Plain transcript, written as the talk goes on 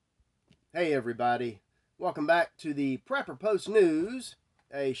Hey everybody, welcome back to the Prepper Post News,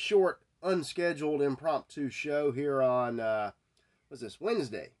 a short, unscheduled, impromptu show here on, what's this,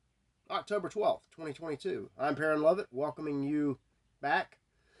 Wednesday, October 12th, 2022. I'm Perrin Lovett, welcoming you back.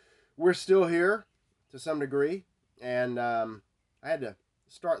 We're still here to some degree, and I had to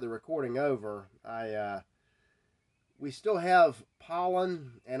start the recording over. We still have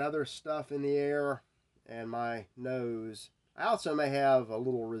pollen and other stuff in the air and my nose. I also may have a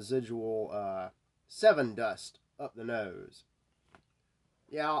little residual seven dust up the nose.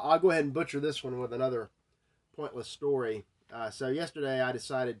 Yeah, I'll go ahead and butcher this one with another pointless story. So yesterday I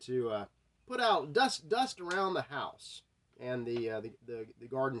decided to put out dust around the house and the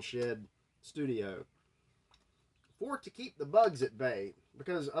garden shed studio for it to keep the bugs at bay.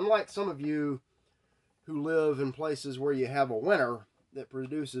 Because unlike some of you who live in places where you have a winter that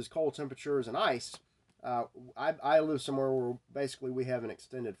produces cold temperatures and ice, I live somewhere where basically we have an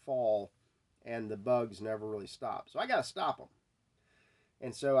extended fall and the bugs never really stop. So I got to stop them.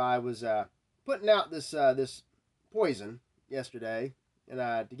 And so I was putting out this poison yesterday, and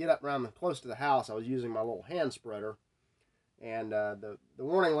to get up around close to the house, I was using my little hand spreader. And the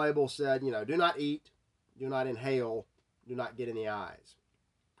warning label said, do not eat, do not inhale, do not get in the eyes.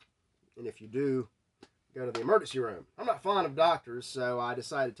 And if you do, go to the emergency room. I'm not fond of doctors, so I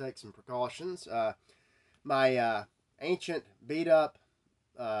decided to take some precautions. My ancient, beat up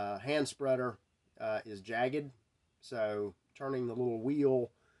hand spreader is jagged, so turning the little wheel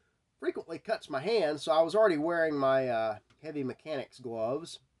frequently cuts my hand. So I was already wearing my heavy mechanics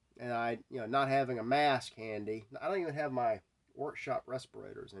gloves, and not having a mask handy. I don't even have my workshop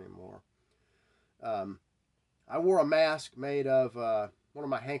respirators anymore. Um, I wore a mask made of one of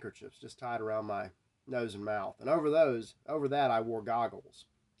my handkerchiefs just tied around my nose and mouth, and over that I wore goggles.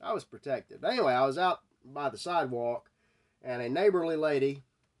 I was protected. But anyway, I was out by the sidewalk, and a neighborly lady,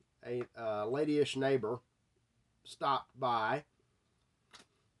 a ladyish neighbor, stopped by,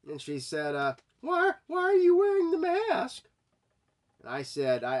 and she said, "Why are you wearing the mask?" And I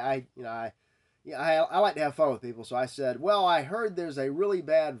said, I like to have fun with people, so I said, "Well, I heard there's a really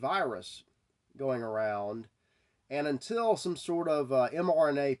bad virus going around, and until some sort of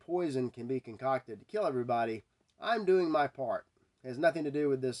mRNA poison can be concocted to kill everybody, I'm doing my part. It has nothing to do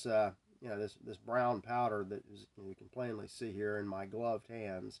with this, this brown powder that you can plainly see here in my gloved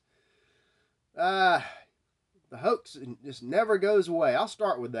hands. Uh, the hoax just never goes away. I'll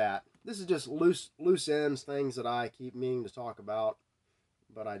start with that. This is just loose ends, things that I keep meaning to talk about,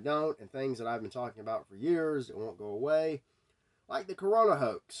 but I don't, and things that I've been talking about for years that won't go away, like the corona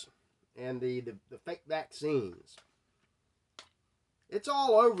hoax and the fake vaccines. It's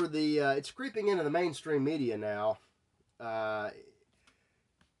all over it's creeping into the mainstream media now. Uh,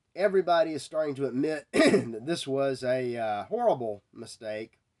 Everybody is starting to admit that this was a horrible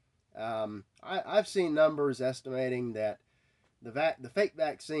mistake. I've seen numbers estimating that the fake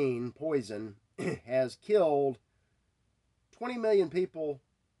vaccine poison has killed 20 million people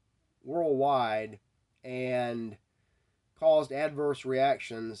worldwide and caused adverse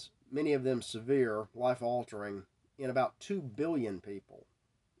reactions, many of them severe, life altering, in about 2 billion people.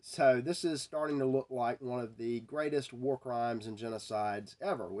 So this is starting to look like one of the greatest war crimes and genocides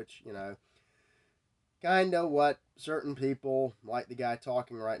ever, which, kind of what certain people, like the guy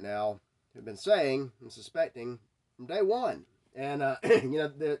talking right now, have been saying and suspecting from day one. And,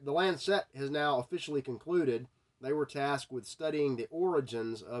 the Lancet has now officially concluded they were tasked with studying the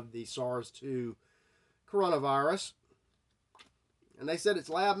origins of the SARS-2 coronavirus, and they said it's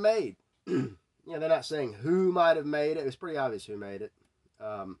lab made. They're not saying who might have made it. It was pretty obvious who made it,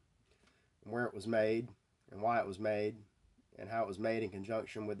 where it was made, and why it was made, and how it was made in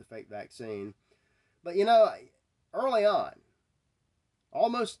conjunction with the fake vaccine. But early on,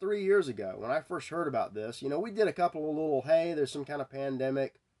 almost 3 years ago, when I first heard about this, we did a couple of little, hey, there's some kind of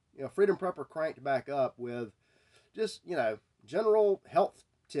pandemic. Freedom Prepper cranked back up with just, general health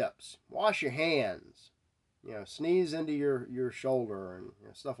tips. Wash your hands. Sneeze into your shoulder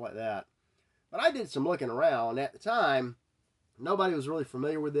and stuff like that. But I did some looking around. At the time, nobody was really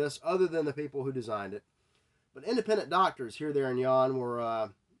familiar with this other than the people who designed it. But independent doctors here, there, and yon were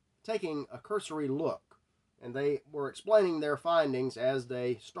taking a cursory look, and they were explaining their findings as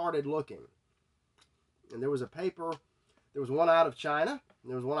they started looking. And there was a paper, there was one out of China, and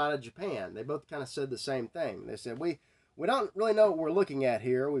there was one out of Japan. They both kind of said the same thing. They said, we don't really know what we're looking at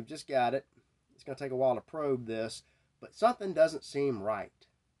here. We've just got it. It's going to take a while to probe this, but something doesn't seem right.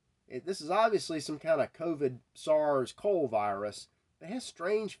 This is obviously some kind of COVID SARS CoV virus that has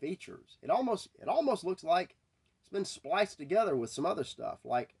strange features. It almost looks like it's been spliced together with some other stuff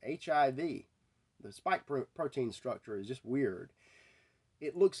like HIV. The spike protein structure is just weird.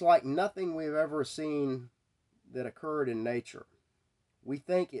 it looks like nothing we've ever seen that occurred in nature. We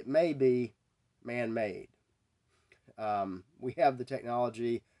think it may be man-made. We have the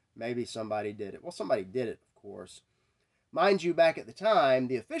technology. Maybe somebody did it. Well, somebody did it, of course. Mind you, back at the time,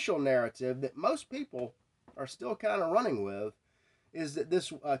 the official narrative that most people are still kind of running with is that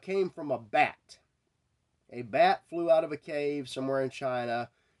this came from a bat. A bat flew out of a cave somewhere in China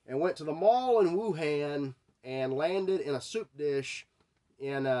and went to the mall in Wuhan and landed in a soup dish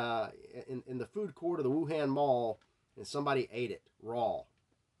in the food court of the Wuhan Mall, and somebody ate it raw.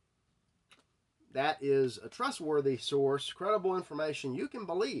 That is a trustworthy source, credible information you can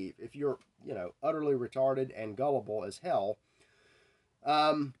believe if you're, utterly retarded and gullible as hell.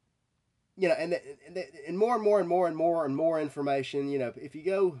 And more and more and more and more and more information. If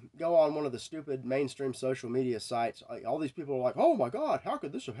you go on one of the stupid mainstream social media sites, all these people are like, "Oh my God, how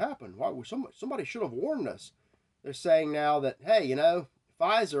could this have happened? Why somebody should have warned us?" They're saying now that, hey,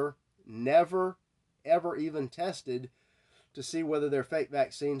 Pfizer never ever even tested to see whether their fake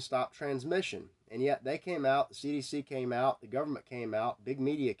vaccine stopped transmission. And yet they came out, the CDC came out, the government came out, big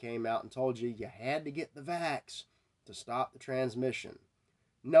media came out and told you had to get the vax to stop the transmission.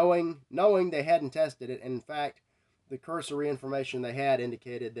 Knowing they hadn't tested it, and in fact, the cursory information they had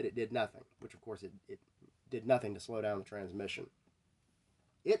indicated that it did nothing, which of course it did nothing to slow down the transmission.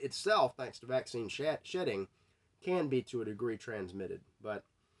 It itself, thanks to vaccine shedding, can be to a degree transmitted, but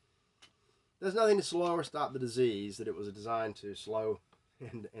there's nothing to slow or stop the disease that it was designed to slow,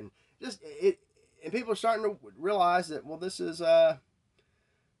 and people are starting to realize that, well, this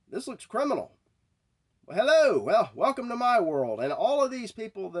looks criminal. Well, hello, welcome to my world, and all of these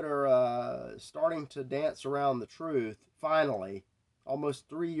people that are starting to dance around the truth, finally, almost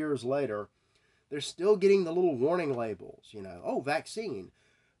 3 years later, they're still getting the little warning labels, oh, vaccine.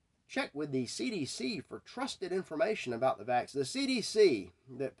 Check with the CDC for trusted information about the vaccine. The CDC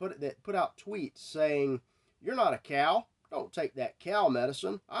that put out tweets saying, "You're not a cow. Don't take that cow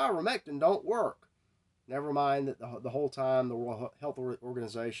medicine. Ivermectin don't work." Never mind that the whole time the World Health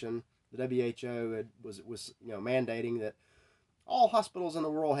Organization, the WHO, was mandating that all hospitals in the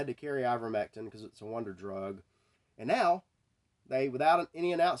world had to carry ivermectin because it's a wonder drug. And now, without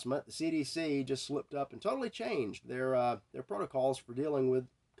any announcement, the CDC just slipped up and totally changed their protocols for dealing with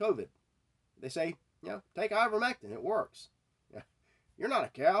COVID. They say, take ivermectin, it works. You're not a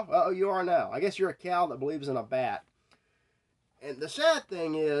cow. Well, you are now. I guess you're a cow that believes in a bat. And the sad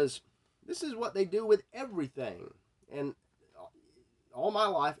thing is, this is what they do with everything. And all my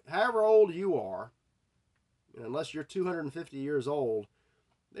life, however old you are, unless you're 250 years old,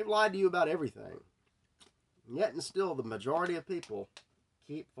 they've lied to you about everything. And yet and still, the majority of people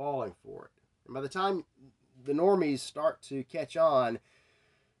keep falling for it. And by the time the normies start to catch on,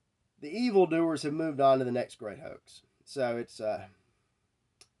 the evildoers have moved on to the next great hoax. So it's,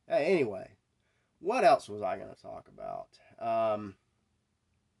 anyway, what else was I going to talk about?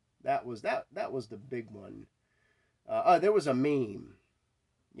 That was the big one. There was a meme.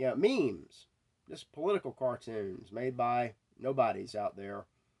 Yeah, memes. Just political cartoons made by nobodies out there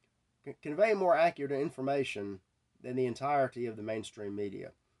convey more accurate information than the entirety of the mainstream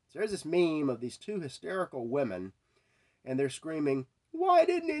media. So there's this meme of these two hysterical women, and they're screaming, "Why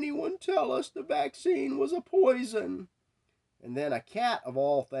didn't anyone tell us the vaccine was a poison?" And then a cat, of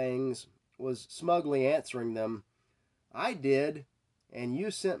all things, was smugly answering them, "I did, and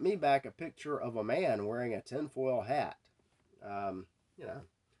you sent me back a picture of a man wearing a tinfoil hat."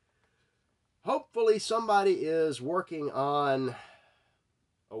 Hopefully somebody is working on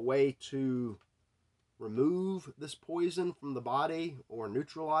a way to remove this poison from the body or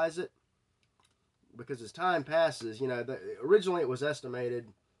neutralize it. Because as time passes, originally it was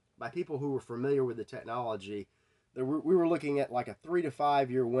estimated by people who were familiar with the technology that we were looking at like a 3 to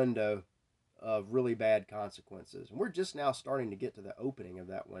 5 year window of really bad consequences. And we're just now starting to get to the opening of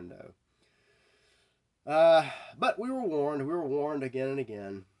that window. But we were warned again and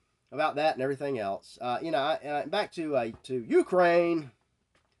again about that and everything else. Back to Ukraine.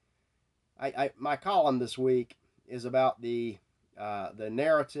 My column this week is about the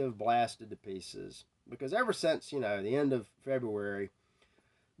narrative blasted to pieces, because ever since the end of February,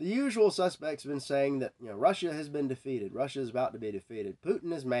 the usual suspects have been saying that Russia has been defeated. Russia is about to be defeated.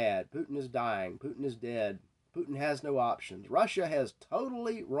 Putin is mad. Putin is dying. Putin is dead. Putin has no options. Russia has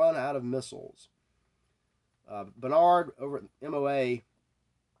totally run out of missiles. Bernard over at MOA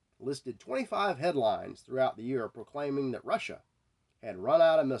listed 25 headlines throughout the year proclaiming that Russia had run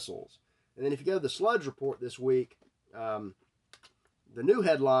out of missiles. And then if you go to the Sludge Report this week, the new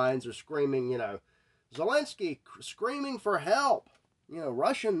headlines are screaming, Zelensky screaming for help.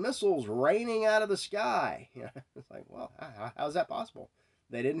 Russian missiles raining out of the sky. It's like, well, how is that possible?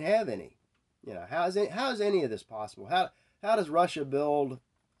 They didn't have any. How is any of this possible? How does Russia build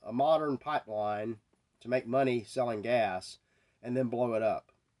a modern pipeline to make money selling gas and then blow it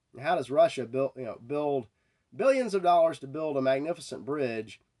up? How does Russia build billions of dollars to build a magnificent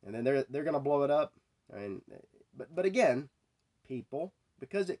bridge and then they're going to blow it up? I mean, but again, people,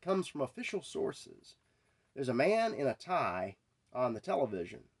 because it comes from official sources. There's a man in a tie on the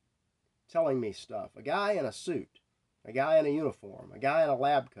television telling me stuff. A guy in a suit, a guy in a uniform, a guy in a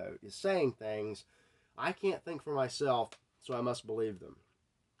lab coat is saying things I can't think for myself, so I must believe them.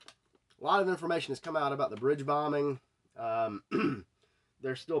 A lot of information has come out about the bridge bombing.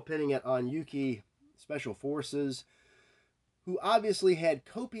 They're still pinning it on Yuki Special Forces, who obviously had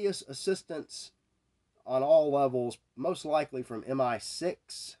copious assistance on all levels, most likely from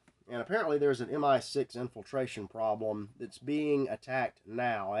MI6. And apparently there's an MI6 infiltration problem that's being attacked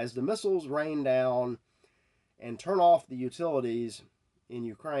now. As the missiles rain down and turn off the utilities in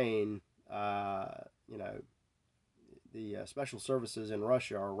Ukraine, the special services in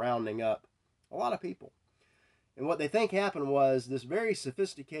Russia are rounding up a lot of people. And what they think happened was this very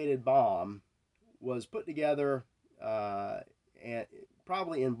sophisticated bomb was put together and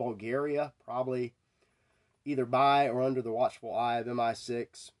probably in Bulgaria, probably either by or under the watchful eye of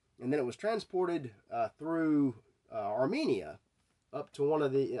MI6. And then it was transported through Armenia up to one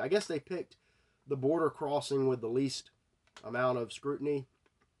of the, I guess they picked the border crossing with the least amount of scrutiny.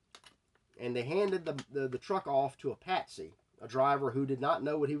 And they handed the truck off to a patsy, a driver who did not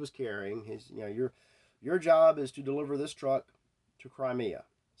know what he was carrying. Your job is to deliver this truck to Crimea.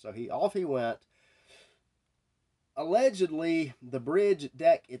 So off he went. Allegedly, the bridge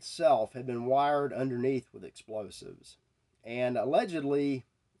deck itself had been wired underneath with explosives. And allegedly,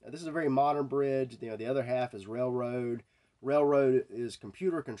 this is a very modern bridge. The other half is railroad. Railroad is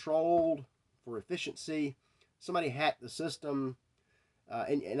computer controlled for efficiency. Somebody hacked the system.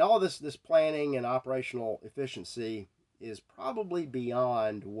 And all this planning and operational efficiency is probably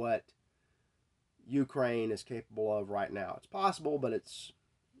beyond what Ukraine is capable of right now. It's possible, but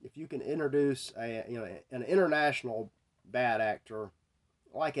if you can introduce an international bad actor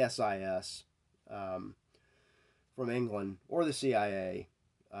like SIS from England or the CIA,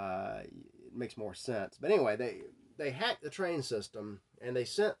 it makes more sense. But anyway, they hacked the train system and they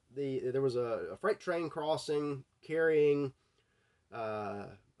sent there was a freight train crossing carrying a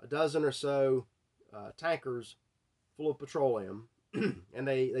dozen or so tankers full of petroleum, and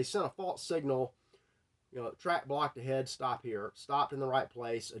they sent a false signal. Track blocked ahead, stop here. Stopped in the right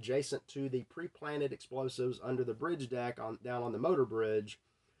place, adjacent to the pre-planted explosives under the bridge deck down on the motor bridge.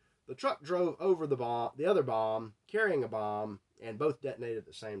 The truck drove over the other bomb, carrying a bomb, and both detonated at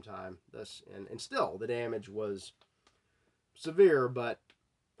the same time. And still, the damage was severe, but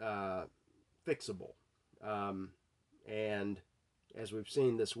fixable. And as we've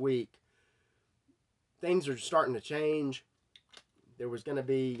seen this week, things are starting to change. There was going to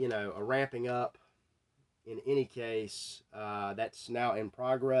be, a ramping up. In any case, that's now in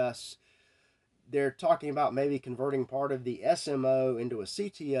progress. They're talking about maybe converting part of the SMO into a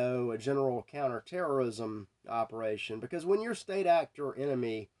CTO, a general counterterrorism operation, because when your state actor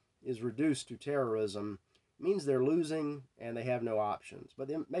enemy is reduced to terrorism, it means they're losing and they have no options, but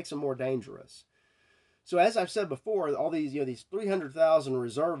it makes them more dangerous. So as I've said before, all these 300,000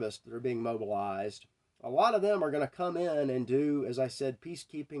 reservists that are being mobilized, a lot of them are going to come in and do, as I said,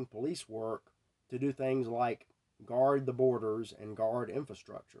 peacekeeping police work to do things like guard the borders and guard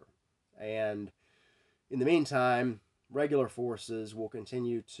infrastructure. And in the meantime, regular forces will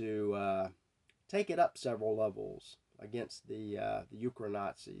continue to take it up several levels against the Ukraine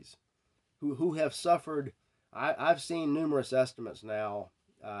Nazis, who have suffered. I've seen numerous estimates now,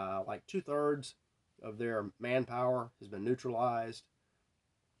 like 2/3 of their manpower has been neutralized.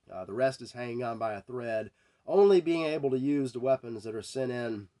 The rest is hanging on by a thread, only being able to use the weapons that are sent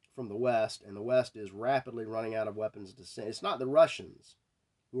in from the West, and the West is rapidly running out of weapons to send. It's not the Russians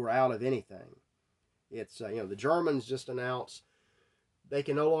who are out of anything. It's the Germans just announced they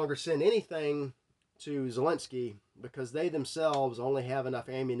can no longer send anything to Zelensky because they themselves only have enough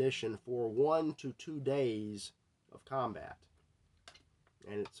ammunition for 1 to 2 days of combat.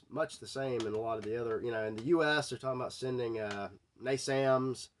 And it's much the same in a lot of the other, in the U.S. they're talking about sending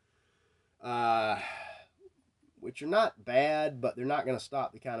NASAMS, which are not bad, but they're not going to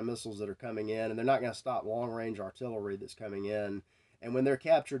stop the kind of missiles that are coming in, and they're not going to stop long-range artillery that's coming in. And when they're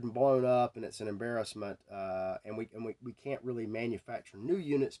captured and blown up, and it's an embarrassment, and we can't really manufacture new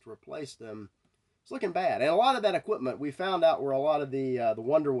units to replace them, it's looking bad. And a lot of that equipment, we found out where a lot of the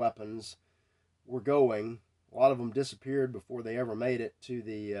wonder weapons were going. A lot of them disappeared before they ever made it to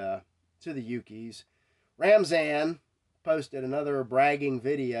the Yukis. Ramzan posted another bragging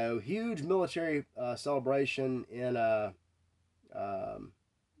video. Huge military celebration in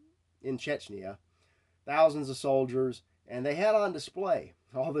Chechnya. Thousands of soldiers, and they had on display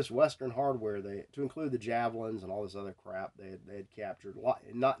all this Western hardware, to include the javelins and all this other crap they had captured.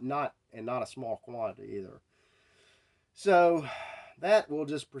 Not a small quantity either. So that will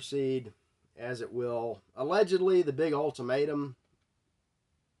just proceed as it will. Allegedly, the big ultimatum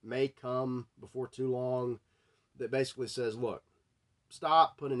may come before too long that basically says, look,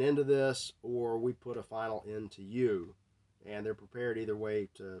 stop, put an end to this, or we put a final end to you. And they're prepared either way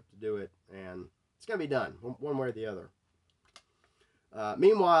to do it, and it's going to be done one way or the other.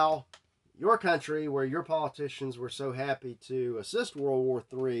 Meanwhile, your country, where your politicians were so happy to assist World War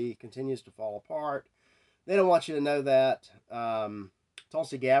III, continues to fall apart. They don't want you to know that.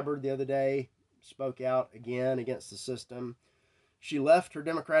 Tulsi Gabbard the other day spoke out again against the system. She left her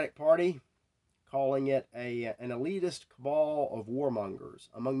Democratic Party, calling it an elitist cabal of warmongers,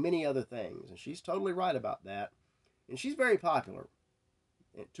 among many other things. And she's totally right about that. And she's very popular,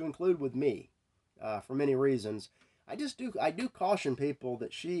 to include with me, for many reasons. I do caution people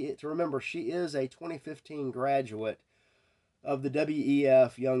that to remember she is a 2015 graduate of the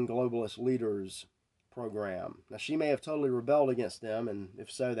WEF Young Globalist Leaders program. Now, she may have totally rebelled against them, and if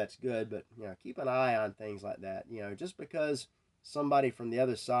so, that's good. But keep an eye on things like that. Just because somebody from the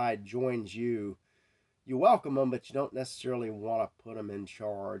other side joins you, you welcome them, but you don't necessarily want to put them in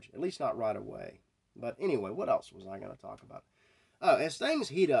charge, at least not right away. But anyway, what else was I going to talk about? Oh, as things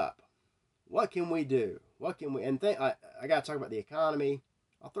heat up, what can we do? What can we? And I got to talk about the economy.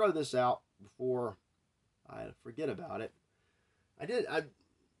 I'll throw this out before I forget about it.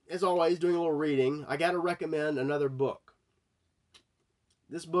 As always, doing a little reading. I got to recommend another book.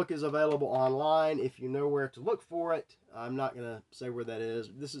 This book is available online if you know where to look for it. I'm not going to say where that is.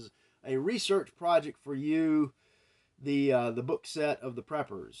 This is a research project for you, the book set of the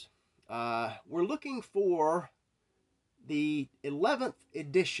preppers. We're looking for the 11th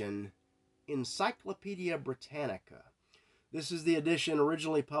edition Encyclopedia Britannica. This is the edition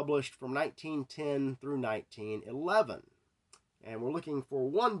originally published from 1910 through 1911. And we're looking for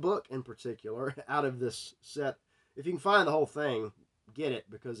one book in particular out of this set. If you can find the whole thing, get it,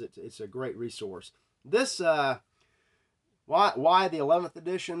 because it's a great resource. This, why the 11th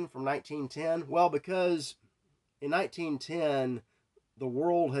edition from 1910? Well, because in 1910, the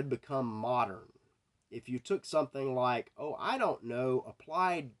world had become modern. If you took something like,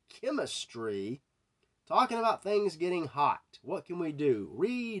 applied chemistry, talking about things getting hot, what can we do?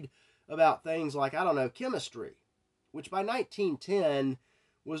 Read about things like, chemistry, which by 1910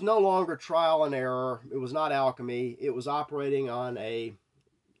 was no longer trial and error. It was not alchemy. It was operating on a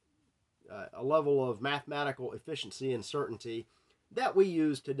level of mathematical efficiency and certainty that we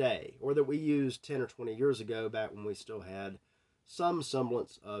use today, or that we used 10 or 20 years ago, back when we still had some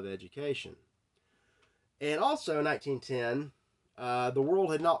semblance of education. And also in 1910, the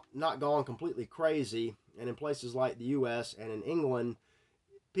world had not gone completely crazy, and in places like the U.S. and in England,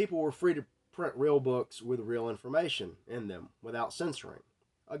 people were free to print real books with real information in them without censoring.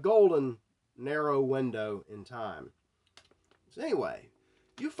 A golden, narrow window in time. So anyway,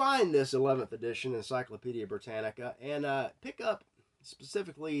 you find this 11th edition Encyclopedia Britannica, and pick up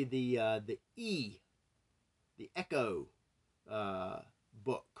specifically the Echo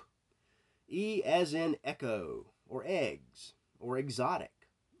book. E as in echo, or eggs, or exotic.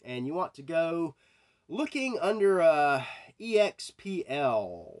 And you want to go looking under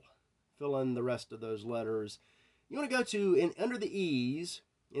EXPL. Fill in the rest of those letters. You want to go to, under the E's,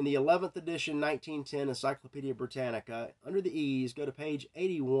 in the 11th edition 1910 Encyclopedia Britannica, under the E's, go to page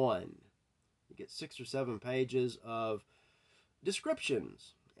 81. You get 6 or 7 pages of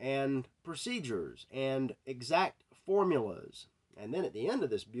descriptions and procedures and exact formulas. And then at the end of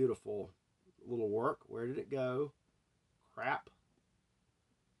this beautiful little work, where did it go? Crap.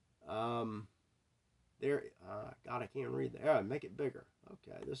 God, I can't read that. Make it bigger.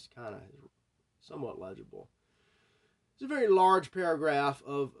 Okay, this kind of is somewhat legible. It's a very large paragraph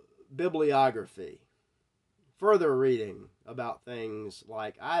of bibliography. Further reading about things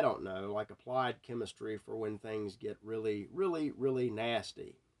like, like applied chemistry for when things get really, really, really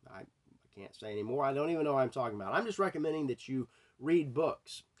nasty. I can't say anymore. I don't even know what I'm talking about. I'm just recommending that you read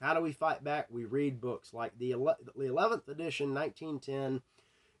books. How do we fight back? We read books like the 11th edition 1910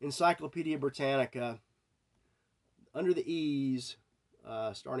 Encyclopedia Britannica, under the E's,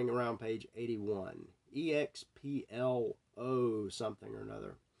 starting around page 81. EXPLO something or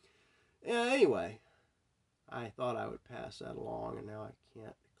another. Anyway, I thought I would pass that along, and now I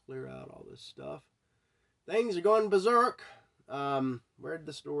can't clear out all this stuff. Things are going berserk. Where did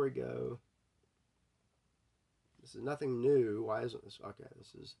the story go? This is nothing new. Why isn't this? Okay,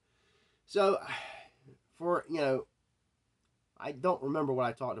 this is. So, for, I don't remember what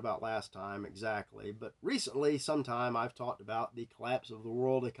I talked about last time exactly, but recently, sometime, I've talked about the collapse of the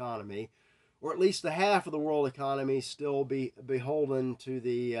world economy, or at least the half of the world economy still be beholden to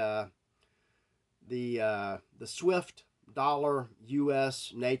the SWIFT dollar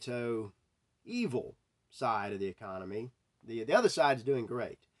U.S. NATO evil side of the economy. The other side is doing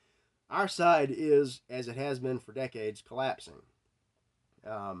great. Our side is, as it has been for decades, collapsing.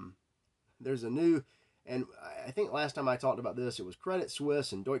 Um, there's a new, and I think last time I talked about this, it was Credit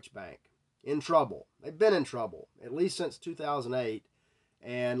Suisse and Deutsche Bank in trouble. They've been in trouble at least since 2008,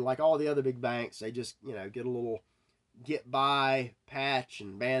 and like all the other big banks, they just get a little get by patch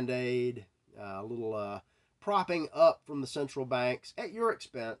and band aid, a little propping up from the central banks at your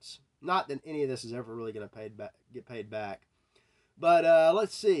expense. Not that any of this is ever really going to get paid back. But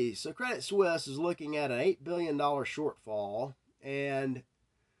let's see. So Credit Suisse is looking at an $8 billion shortfall. And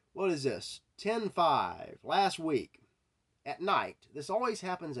what is this? 10-5 last week at night. This always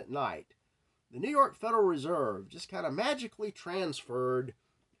happens at night. The New York Federal Reserve just kind of magically transferred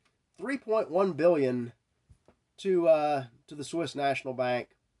 $3.1 billion to the Swiss National Bank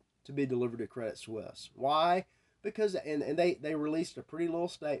to be delivered to Credit Suisse. Why? Because they released a pretty little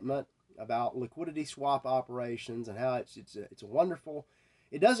statement about liquidity swap operations and how it's a wonderful.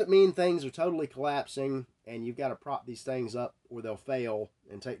 It doesn't mean things are totally collapsing and you've got to prop these things up or they'll fail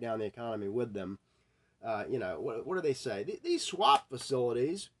and take down the economy with them. What do they say? These swap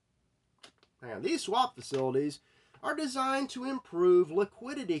facilities. These swap facilities are designed to improve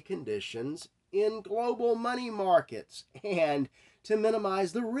liquidity conditions in global money markets and to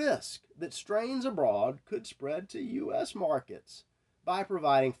minimize the risk that strains abroad could spread to U.S. markets by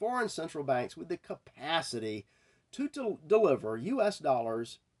providing foreign central banks with the capacity to deliver U.S.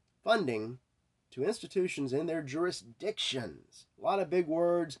 dollars funding to institutions in their jurisdictions. A lot of big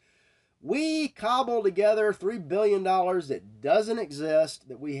words. We cobble together $3 billion that doesn't exist,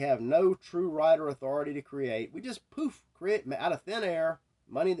 that we have no true right or authority to create. We just create out of thin air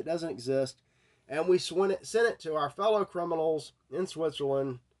money that doesn't exist, and we send it to our fellow criminals in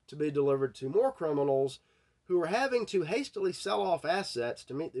Switzerland to be delivered to more criminals who are having to hastily sell off assets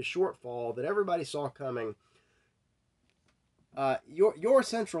to meet the shortfall that everybody saw coming. Your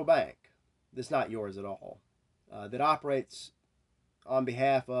central bank, that's not yours at all, that operates on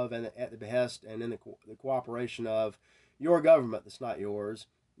behalf of and at the behest and in the cooperation of your government that's not yours,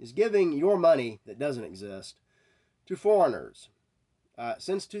 is giving your money that doesn't exist to foreigners.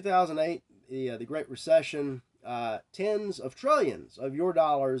 Since 2008, the Great Recession, tens of trillions of your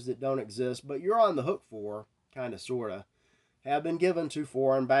dollars that don't exist, but you're on the hook for, kind of, sort of, have been given to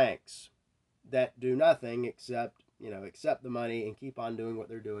foreign banks that do nothing except the money and keep on doing what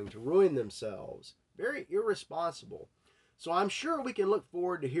they're doing to ruin themselves. Very irresponsible. So I'm sure we can look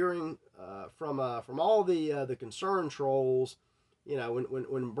forward to hearing from all the concerned trolls.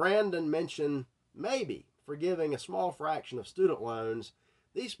 When Brandon mentioned maybe forgiving a small fraction of student loans,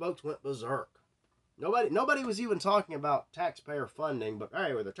 these folks went berserk. Nobody was even talking about taxpayer funding, but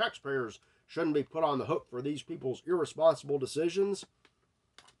hey, the taxpayers shouldn't be put on the hook for these people's irresponsible decisions.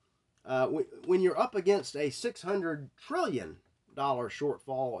 When you're up against a $600 trillion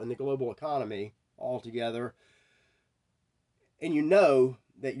shortfall in the global economy altogether, and you know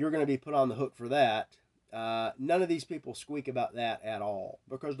that you're going to be put on the hook for that, none of these people squeak about that at all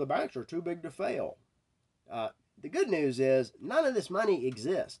because the banks are too big to fail. The good news is none of this money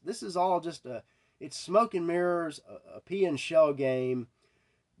exists. This is all just it's smoke and mirrors, a pea and shell game.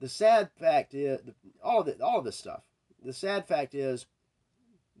 The sad fact is, all of this stuff, the sad fact is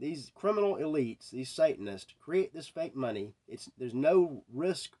these criminal elites, these Satanists, create this fake money. There's no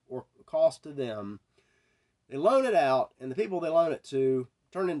risk or cost to them. They loan it out, and the people they loan it to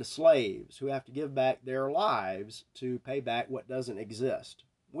turn into slaves who have to give back their lives to pay back what doesn't exist,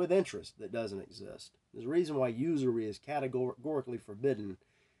 with interest that doesn't exist. There's a reason why usury is categorically forbidden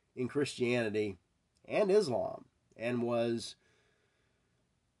in Christianity and Islam, and was,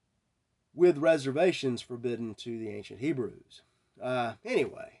 with reservations, forbidden to the ancient Hebrews.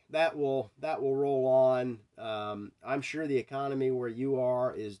 Anyway, that will roll on. I'm sure the economy where you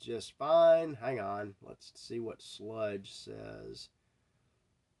are is just fine. Hang on, let's see what Sludge says.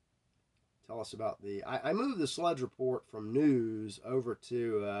 Tell us about I moved the Sludge report from news over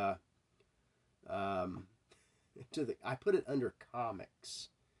to I put it under comics.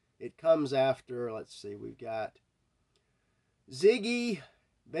 It comes after, let's see, we've got Ziggy,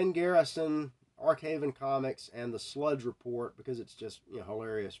 Ben Garrison, Arkhaven Comics, and the Sludge Report, because it's just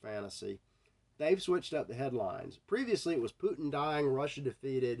hilarious fantasy. They've switched up the headlines. Previously, it was Putin dying, Russia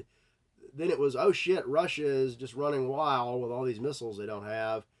defeated. then it was, oh shit, Russia is just running wild with all these missiles they don't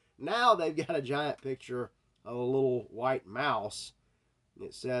have. Now they've got a giant picture of a little white mouse.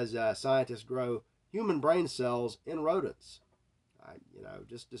 It says scientists grow human brain cells in rodents.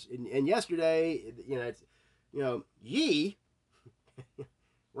 And yesterday, Yi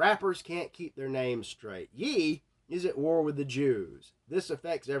rappers can't keep their names straight. Yi is at war with the Jews. This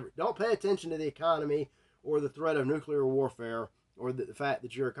affects don't pay attention to the economy or the threat of nuclear warfare or the fact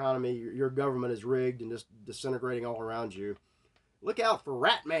that your economy, your government is rigged and just disintegrating all around you. Look out for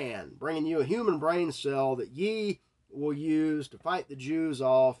Ratman, bringing you a human brain cell that Yi will use to fight the Jews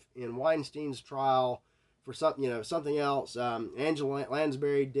off in Weinstein's trial for something else. Angela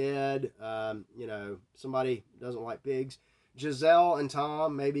Lansbury dead. Somebody doesn't like pigs. Giselle and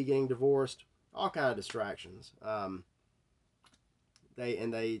Tom maybe getting divorced. All kind of distractions.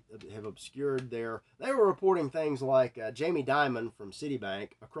 They have obscured their. They were reporting things like Jamie Dimon from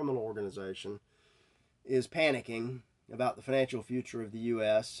Citibank, a criminal organization, is panicking about the financial future of the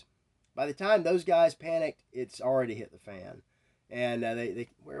U.S. By the time those guys panicked, it's already hit the fan. And they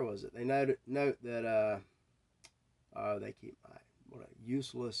where was it? They note that they keep what a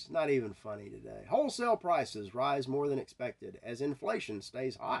useless, not even funny today. Wholesale prices rise more than expected as inflation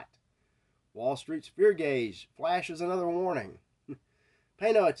stays hot. Wall Street's fear gauge flashes another warning.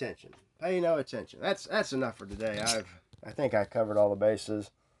 Pay no attention. Pay no attention. That's enough for today. I think I covered all the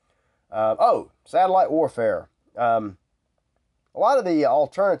bases. Satellite warfare. A lot of the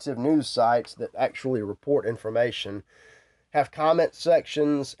alternative news sites that actually report information have comment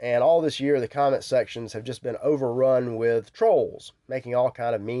sections, and all this year the comment sections have just been overrun with trolls making all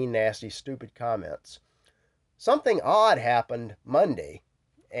kind of mean, nasty, stupid comments. Something odd happened Monday,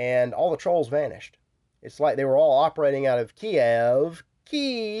 and all the trolls vanished. It's like they were all operating out of Kiev,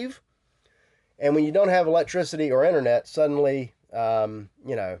 and when you don't have electricity or internet, suddenly,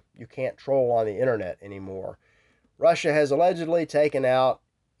 you can't troll on the internet anymore. Russia has allegedly taken out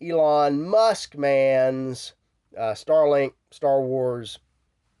Elon Musk man's Starlink, Star Wars,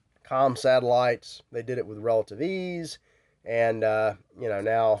 comm satellites. They did it with relative ease, and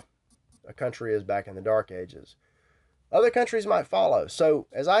now a country is back in the dark ages. Other countries might follow. So,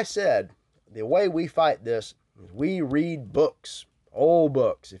 as I said, the way we fight this is we read books, old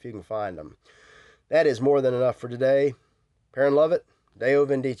books, if you can find them. That is more than enough for today. Perrin Lovett, Deo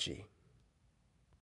Vindici.